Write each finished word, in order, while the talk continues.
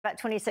About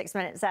 26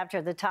 minutes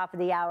after the top of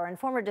the hour, and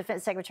former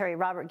Defense Secretary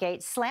Robert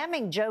Gates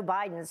slamming Joe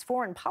Biden's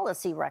foreign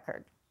policy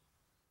record.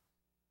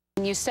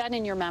 You said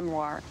in your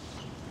memoir,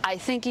 I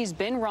think he's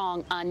been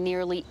wrong on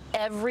nearly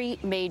every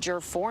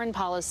major foreign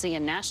policy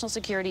and national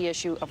security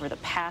issue over the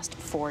past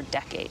 4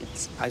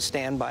 decades. I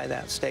stand by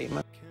that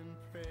statement.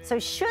 So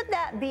should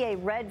that be a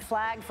red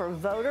flag for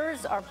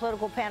voters? Our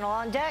political panel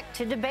on deck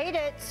to debate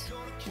it.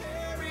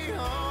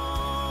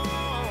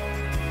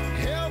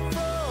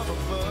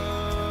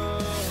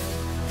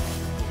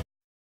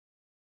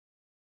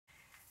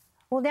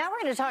 Well, now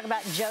we're going to talk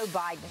about Joe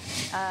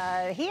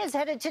Biden. He is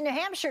headed to New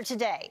Hampshire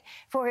today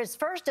for his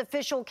first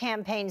official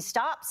campaign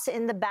stops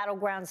in the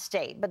battleground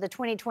state. But the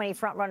 2020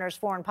 frontrunner's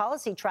foreign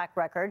policy track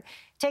record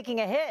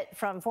taking a hit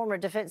from former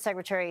Defense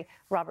Secretary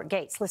Robert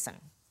Gates. Listen.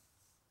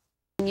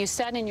 You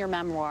said in your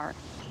memoir,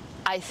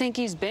 I think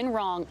he's been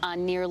wrong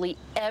on nearly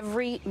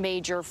every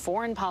major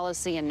foreign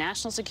policy and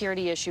national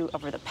security issue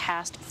over the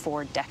past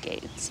 4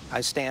 decades. I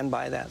stand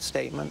by that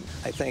statement.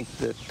 I think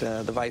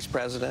that the vice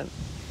president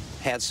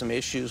had some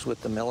issues with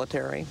the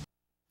military.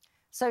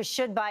 So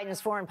should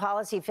Biden's foreign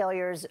policy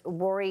failures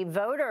worry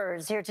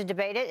voters? Here to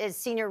debate it is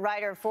senior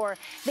writer for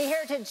the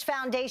Heritage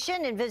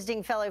Foundation and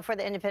visiting fellow for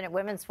the Independent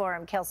Women's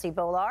Forum, Kelsey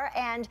Bolar,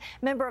 and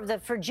member of the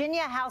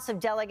Virginia House of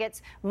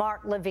Delegates,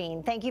 Mark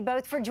Levine. Thank you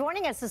both for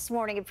joining us this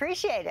morning.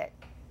 Appreciate it.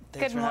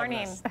 Good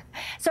morning.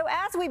 So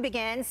as we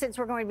begin, since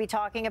we're going to be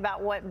talking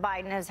about what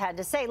Biden has had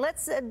to say,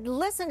 let's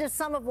listen to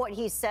some of what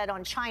he said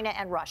on China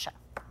and Russia.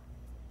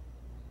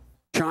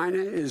 China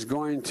is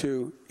going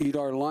to eat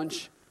our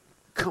lunch?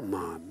 Come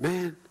on,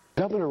 man.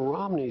 Governor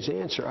Romney's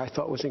answer, I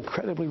thought, was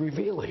incredibly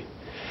revealing.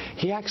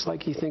 He acts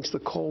like he thinks the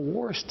Cold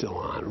War is still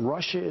on.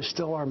 Russia is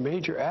still our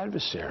major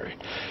adversary.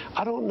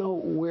 I don't know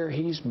where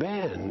he's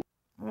been.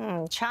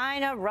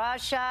 China,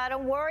 Russia,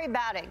 don't worry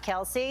about it,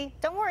 Kelsey.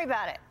 Don't worry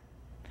about it.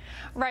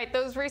 Right.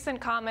 Those recent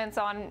comments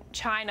on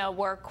China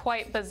were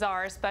quite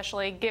bizarre,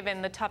 especially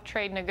given the tough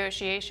trade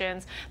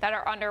negotiations that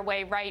are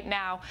underway right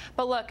now.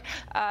 But look,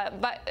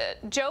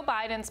 Joe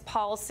Biden's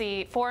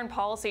foreign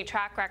policy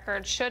track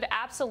record should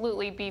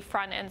absolutely be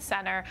front and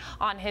center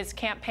on his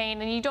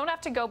campaign. And you don't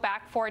have to go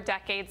back 4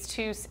 decades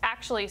to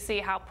actually see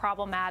how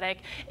problematic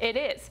it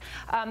is.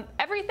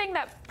 Everything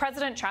that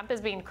President Trump is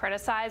being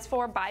criticized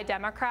for by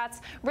Democrats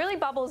really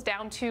bubbles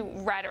down to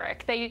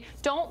rhetoric. They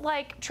don't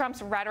like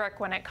Trump's rhetoric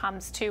when it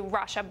comes to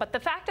Russia. But the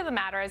fact of the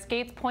matter, as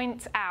Gates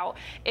points out,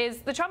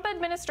 is the Trump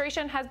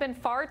administration has been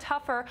far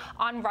tougher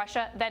on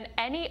Russia than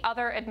any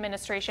other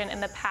administration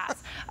in the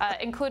past,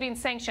 including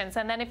sanctions.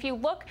 And then if you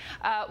look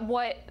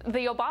what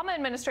the Obama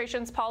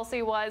administration's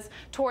policy was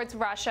towards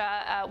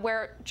Russia,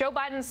 where Joe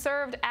Biden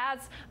served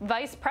as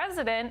vice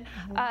president,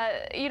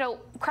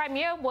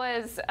 Crimea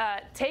was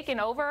taken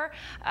over,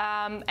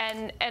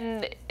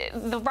 and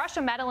the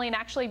Russia meddling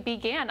actually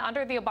began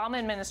under the Obama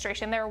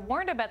administration. They were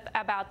warned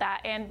about that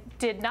and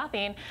did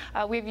nothing.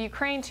 We have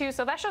Ukraine, too.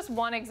 So that's just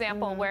one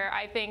example where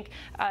I think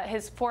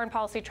his foreign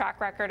policy track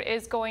record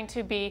is going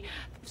to be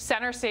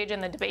center stage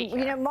in the debate here.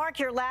 You know, Mark,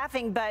 you're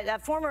laughing,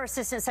 but former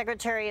Assistant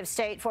Secretary of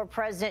State for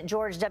President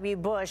George W.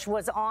 Bush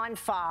was on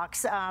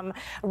Fox,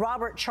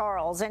 Robert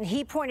Charles, and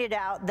he pointed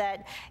out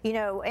that, you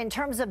know, in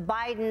terms of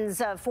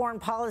Biden's foreign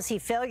policy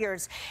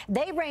failures,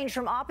 they range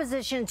from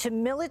opposition to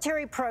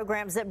military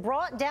programs that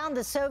brought down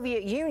the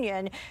Soviet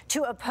Union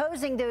to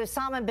opposing the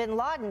Osama bin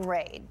Laden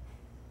raid.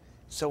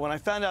 So when I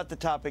found out the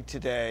topic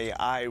today,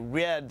 I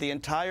read the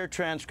entire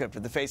transcript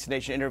of the Face the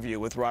Nation interview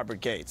with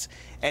Robert Gates.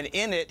 And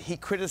in it, he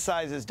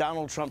criticizes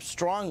Donald Trump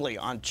strongly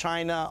on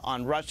China,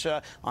 on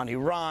Russia, on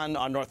Iran,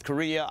 on North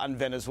Korea, on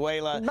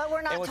Venezuela. But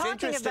we're not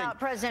talking about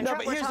President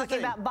Trump. We're talking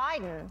about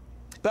Biden.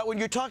 But when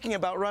you're talking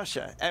about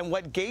Russia and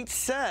what Gates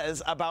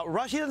says about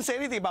Russia, he doesn't say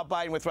anything about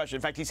Biden with Russia.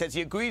 In fact, he says he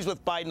agrees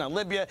with Biden on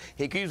Libya.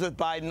 He agrees with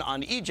Biden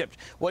on Egypt.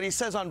 What he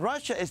says on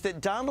Russia is that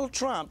Donald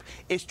Trump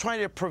is trying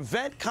to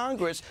prevent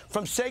Congress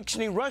from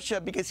sanctioning Russia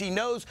because he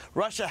knows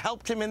Russia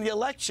helped him in the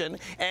election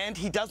and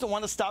he doesn't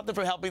want to stop them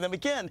from helping them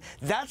again.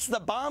 That's the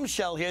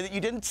bombshell here that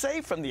you didn't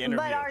say from the interview.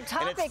 But our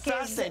topic and it's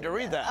fascinating to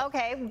read that.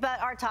 Okay, but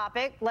our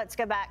topic, let's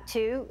go back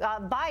to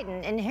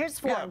Biden and his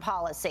foreign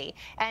policy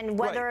and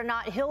whether or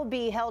not he'll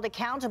be held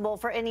accountable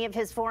for any of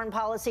his foreign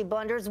policy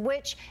blunders,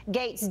 which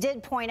Gates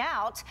did point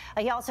out.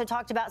 He also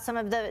talked about some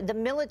of the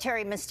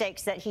military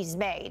mistakes that he's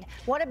made.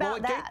 What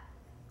about that?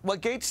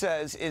 What Gates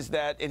says is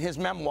that in his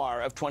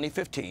memoir of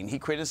 2015, he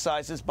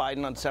criticizes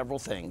Biden on several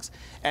things.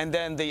 And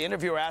then the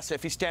interviewer asks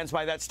if he stands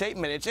by that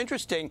statement. It's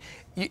interesting.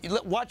 Read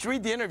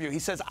the interview. He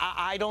says,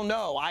 I don't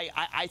know.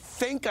 I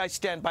think I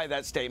stand by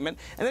that statement.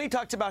 And then he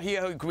talks about he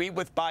agreed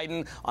with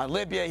Biden on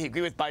Libya. He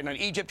agreed with Biden on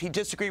Egypt. He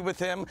disagreed with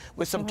him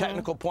with some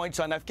technical points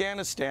on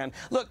Afghanistan.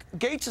 Look,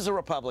 Gates is a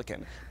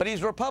Republican, but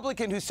he's a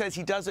Republican who says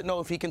he doesn't know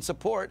if he can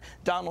support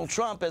Donald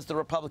Trump as the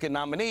Republican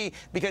nominee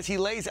because he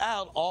lays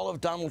out all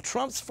of Donald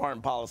Trump's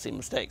foreign policy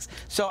mistakes.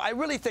 So I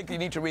really think you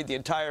need to read the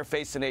entire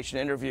Face the Nation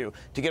interview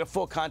to get a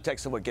full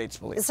context of what Gates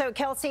believes. So,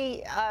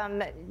 Kelsey,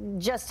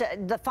 just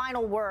the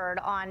final word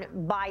on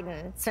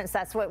Biden, since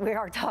that's what we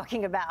are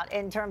talking about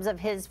in terms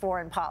of his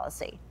foreign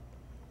policy.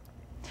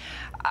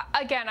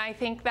 Again, I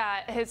think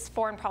that his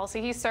foreign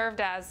policy, he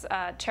served as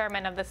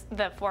chairman of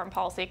the Foreign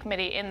Policy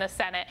Committee in the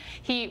Senate.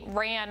 He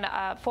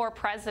ran for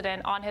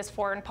president on his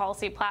foreign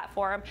policy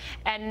platform,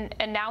 and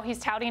now he's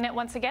touting it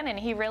once again, and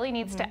he really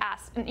needs to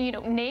ask,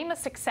 name a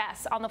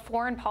success on the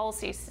foreign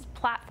policy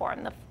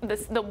platform,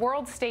 the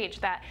world stage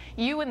that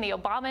you and the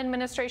Obama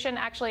administration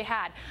actually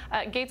had.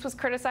 Gates was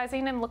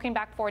criticizing him looking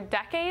back for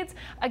decades.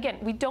 Again,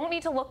 we don't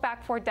need to look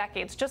back for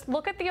decades. Just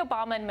look at the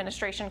Obama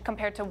administration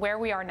compared to where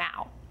we are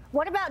now.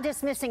 What about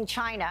dismissing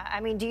China? I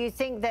mean, do you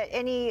think that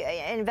any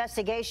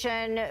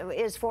investigation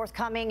is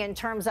forthcoming in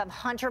terms of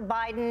Hunter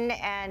Biden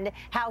and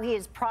how he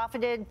has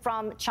profited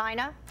from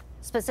China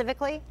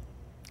specifically?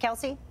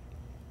 Kelsey?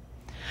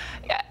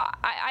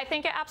 I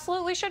think it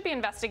absolutely should be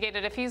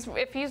investigated. If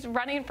he's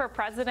running for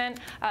president,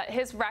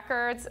 his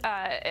records,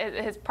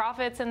 his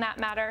profits in that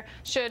matter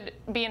should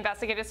be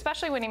investigated,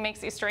 especially when he makes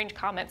these strange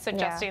comments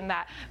suggesting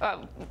that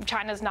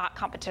China's not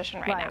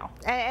competition right now.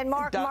 And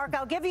Mark,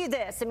 I'll give you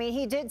this. I mean,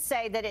 he did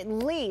say that at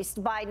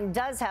least Biden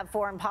does have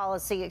foreign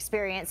policy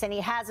experience, and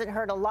he hasn't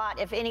heard a lot,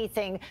 if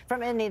anything,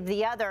 from any of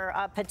the other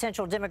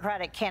potential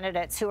Democratic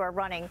candidates who are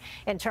running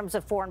in terms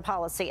of foreign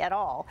policy at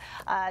all.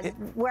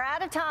 We're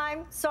out of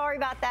time. Sorry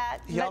about that.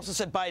 He also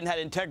said Biden had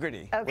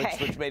integrity,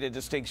 which made a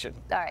distinction.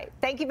 All right.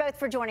 Thank you both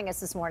for joining us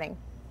this morning.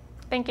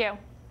 Thank you.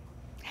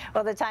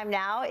 Well, the time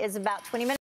now is about 20 minutes.